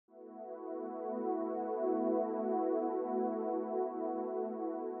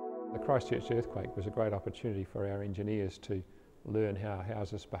The Christchurch earthquake was a great opportunity for our engineers to learn how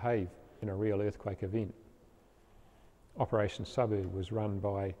houses behave in a real earthquake event. Operation Suburb was run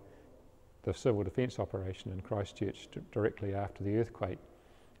by the civil defence operation in Christchurch directly after the earthquake,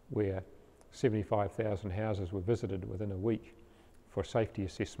 where 75,000 houses were visited within a week for safety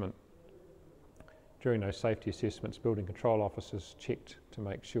assessment. During those safety assessments, building control officers checked to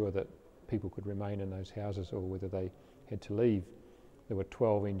make sure that people could remain in those houses or whether they had to leave. There were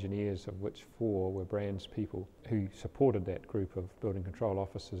 12 engineers, of which 4 were BRANZ people who supported that group of building control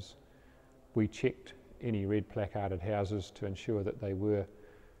officers. We checked any red placarded houses to ensure that they were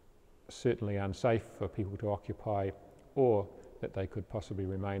certainly unsafe for people to occupy, or that they could possibly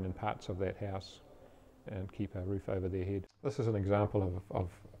remain in parts of that house and keep a roof over their head. This is an example of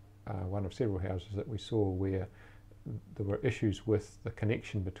one of several houses that we saw where there were issues with the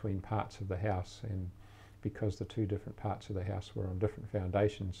connection between parts of the house, and because the two different parts of the house were on different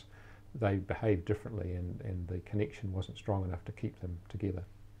foundations, they behaved differently, and the connection wasn't strong enough to keep them together.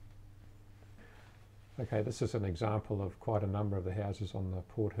 Okay, this is an example of quite a number of the houses on the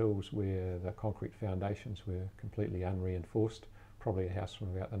Port Hills where the concrete foundations were completely unreinforced, probably a house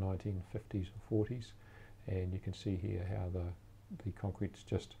from about the 1950s or 40s, and you can see here how the concrete's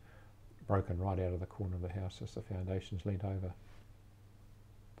just broken right out of the corner of the house as the foundations leant over.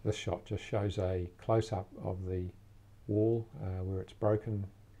 This shot just shows a close-up of the wall where it's broken.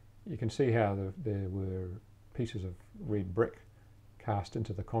 You can see how there were pieces of red brick cast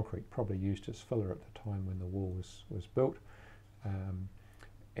into the concrete, probably used as filler at the time when the wall was built,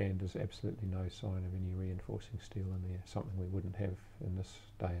 and there's absolutely no sign of any reinforcing steel in there, something we wouldn't have in this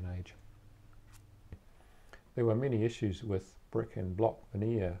day and age. There were many issues with brick and block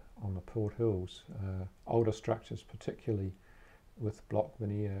veneer on the Port Hills. Older structures, particularly with block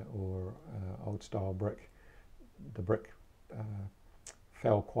veneer or old style brick, the brick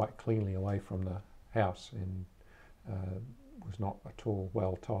fell quite cleanly away from the house and was not at all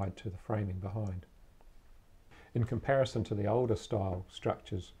well tied to the framing behind. In comparison to the older style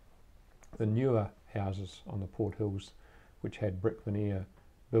structures, the newer houses on the Port Hills, which had brick veneer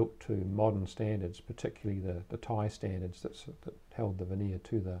built to modern standards, particularly the tie standards that held the veneer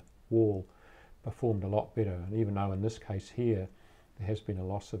to the wall, performed a lot better. And even though in this case here there has been a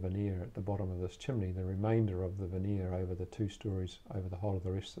loss of veneer at the bottom of this chimney, the remainder of the veneer over the 2 stories, over the whole of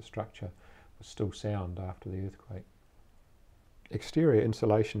the rest of the structure, was still sound after the earthquake. Exterior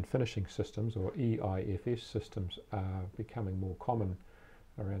insulation finishing systems, or EIFS systems, are becoming more common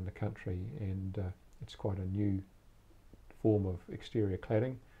around the country, and it's quite a new form of exterior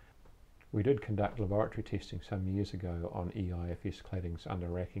cladding. We did conduct laboratory testing some years ago on EIFS claddings under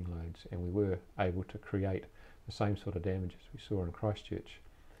racking loads, and we were able to create the same sort of damage as we saw in Christchurch,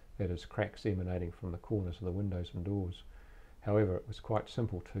 that is, cracks emanating from the corners of the windows and doors. However, it was quite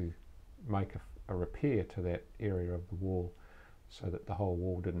simple to make a repair to that area of the wall so that the whole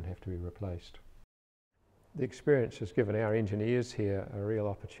wall didn't have to be replaced. The experience has given our engineers here a real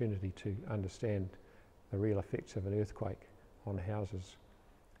opportunity to understand the real effects of an earthquake on houses,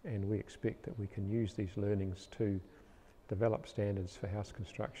 and we expect that we can use these learnings to develop standards for house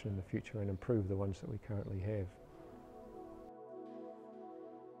construction in the future and improve the ones that we currently have.